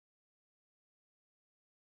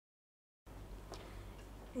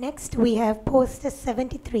Next, we have poster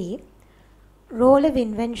 73, Role of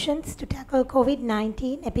Inventions to Tackle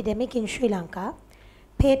COVID-19 Epidemic in Sri Lanka,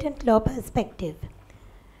 Patent Law Perspective.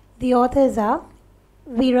 The authors are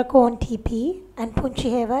Weerakoan TP and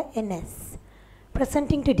Punchihewa NS.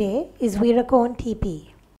 Presenting today is Weerakoan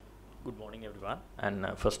TP. Good morning, everyone. And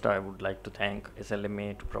first, I would like to thank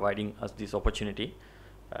SLMA to providing us this opportunity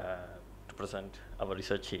to present our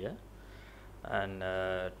research here. And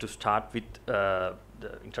to start with the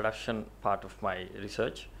introduction part of my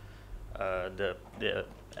research,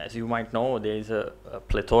 as you might know, there is a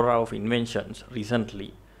plethora of inventions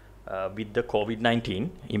recently with the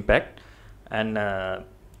COVID-19 impact. And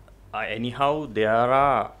anyhow, there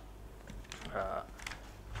are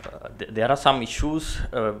some issues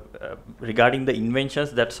regarding the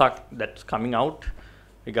inventions that's coming out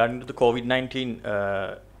regarding to the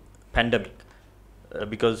COVID-19 pandemic,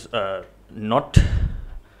 because not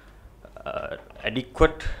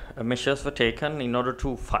adequate measures were taken in order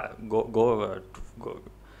to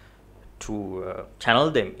channel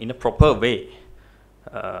them in a proper way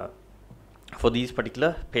for these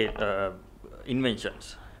particular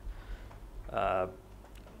inventions.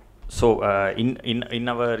 So in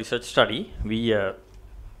our research study, we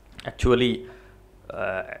actually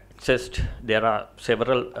accessed, there are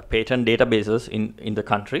several patent databases in the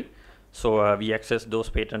country. So we access those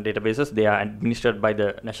patent databases. They are administered by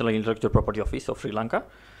the National Intellectual Property Office of Sri Lanka.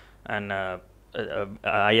 And I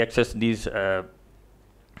access these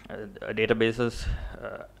databases.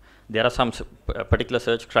 There are some particular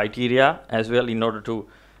search criteria as well in order to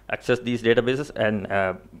access these databases. And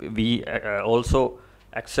we also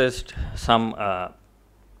accessed some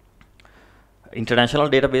international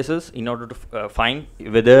databases in order to find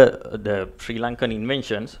whether the Sri Lankan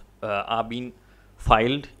inventions are being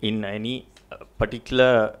filed in any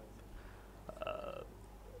particular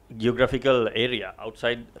geographical area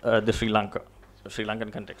outside the Sri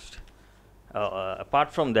Lankan context.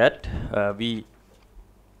 Apart from that, we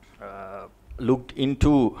looked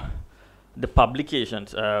into the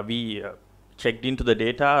publications. We checked into the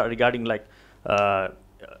data regarding like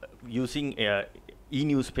using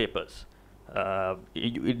e-newspapers,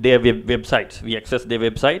 their websites. We accessed their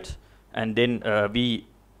websites, and then we,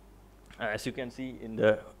 as you can see in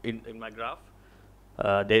my graph,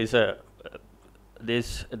 the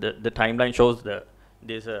timeline shows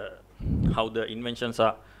how the inventions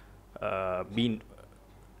are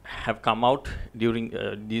have come out during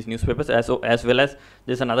these newspapers, as well as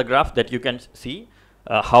there's another graph that you can see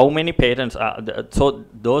how many patents are. So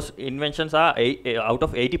those inventions are out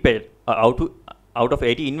of 80 out of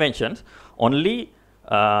 80 inventions, only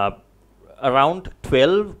around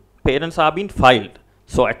 12 patents are being filed.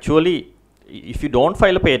 So actually, if you don't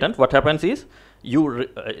file a patent, what happens is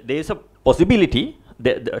there is a possibility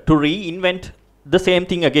to reinvent the same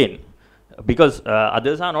thing again, because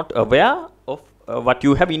others are not aware of what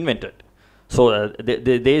you have invented. So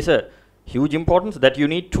there is a huge importance that you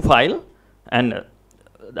need to file, and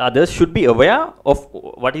others should be aware of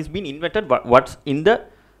what is being invented, what's in the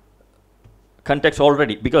context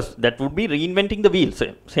already, because that would be reinventing the wheel,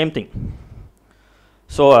 same thing.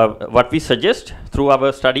 So what we suggest through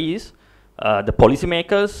our study is the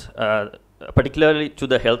policymakers, particularly to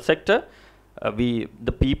the health sector, the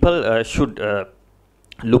people should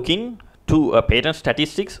look into patent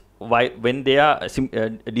statistics when they are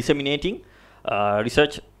disseminating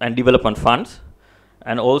research and development funds.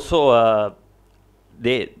 And also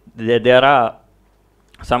there are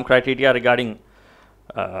some criteria regarding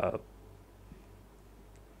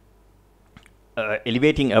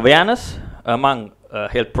elevating awareness among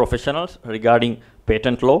health professionals regarding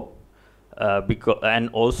patent law, and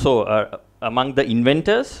also among the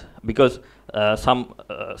inventors, because some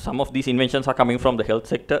of these inventions are coming from the health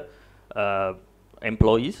sector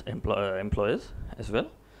employers as well.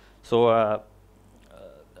 So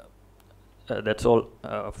that's all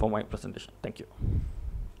for my presentation. Thank you.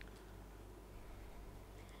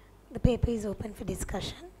 The paper is open for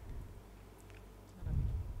discussion.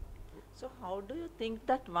 So how do you think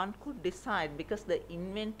that one could decide, because the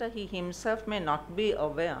inventor, he himself may not be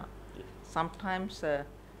aware. Yes. Sometimes a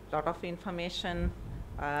lot of information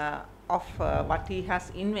of what he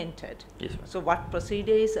has invented. Yes, so what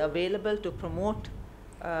procedure is available to promote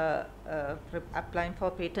applying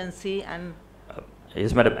for patency? And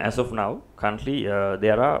yes, madam, as of now, currently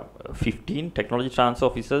there are 15 technology transfer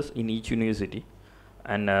officers in each university,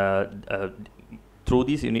 and through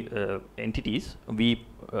these entities, we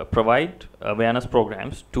provide awareness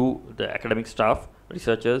programs to the academic staff,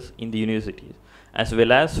 researchers in the universities, as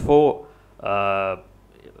well as for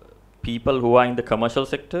people who are in the commercial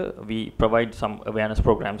sector. We provide some awareness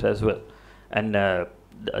programs as well. And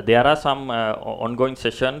there are some ongoing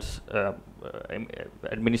sessions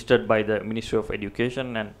administered by the Ministry of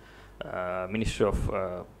Education and Ministry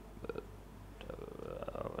of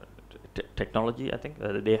Technology, I think.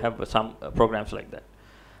 They have some programs like that.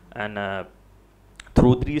 And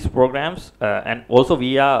through these programs, and also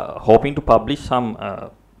we are hoping to publish some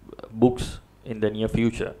books in the near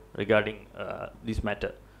future regarding this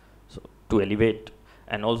matter, so to elevate.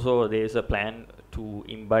 And also there is a plan to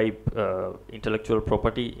imbibe intellectual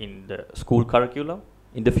property in the school curriculum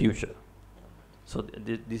in the future. So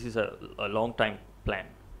this is a long time plan.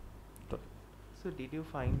 So did you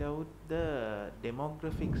find out the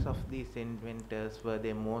demographics of these inventors? Were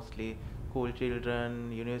they mostly school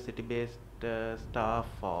children, university-based staff,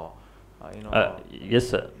 or yes,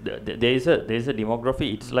 sir. There is a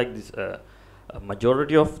demography. It's like this. A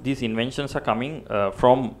majority of these inventions are coming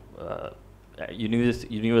from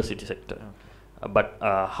university sector. Okay. But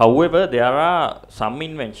however, there are some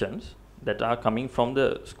inventions that are coming from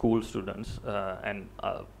the school students and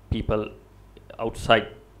people outside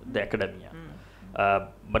the academia.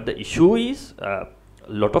 But the issue is a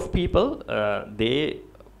lot of people, they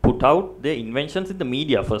put out their inventions in the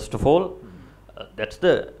media first of all. That's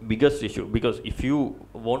the biggest issue, because if you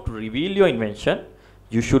want to reveal your invention,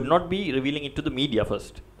 you should not be revealing it to the media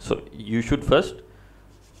first. So you should first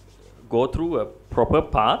go through a proper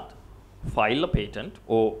path, file a patent,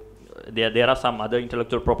 or there are some other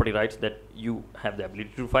intellectual property rights that you have the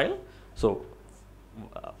ability to file. So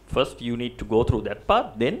first you need to go through that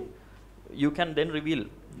path, then you can then reveal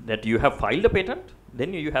that you have filed a patent,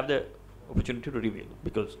 then you have the opportunity to reveal.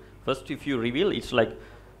 Because first if you reveal, it's like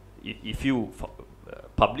if you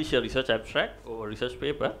publish a research abstract or research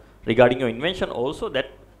paper regarding your invention, also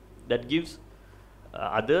that gives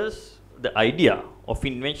others the idea of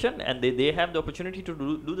invention, and they have the opportunity to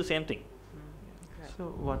do the same thing. So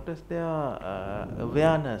what is their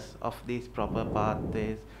awareness of these proper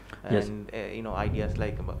pathways and ideas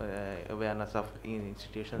like awareness of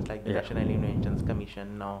institutions like the National Inventions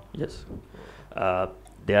Commission now? Yes,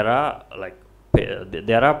 there are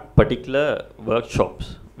there are particular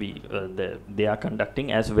workshops they are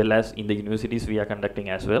conducting, as well as in the universities we are conducting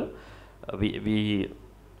as well. We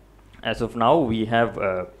as of now we have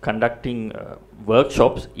conducting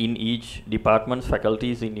workshops in each departments,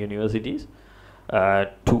 faculties in universities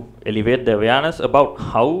to elevate the awareness about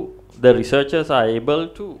how the researchers are able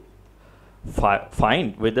to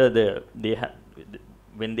find whether they have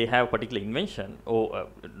when they have a particular invention, or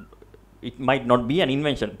it might not be an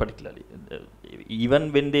invention particularly.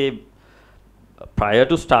 Even when they prior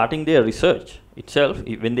to starting their research itself,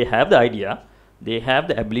 when they have the idea, they have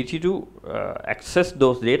the ability to access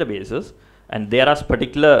those databases, and there are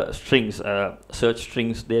particular strings, search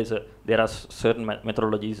strings. There are certain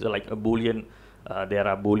methodologies like a Boolean. There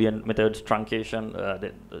are Boolean methods, truncation.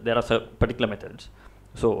 There are particular methods.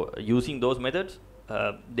 So using those methods,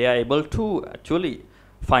 they are able to actually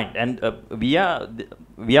find. And we are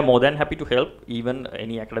more than happy to help even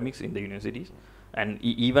any academics in the universities, and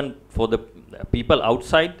even for the people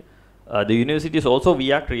outside the universities also.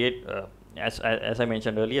 We are as I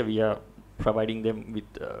mentioned earlier, we are providing them with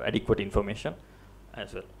adequate information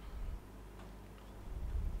as well.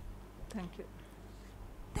 Thank you.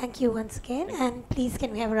 Thank you once again, and please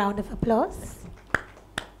can we have a round of applause?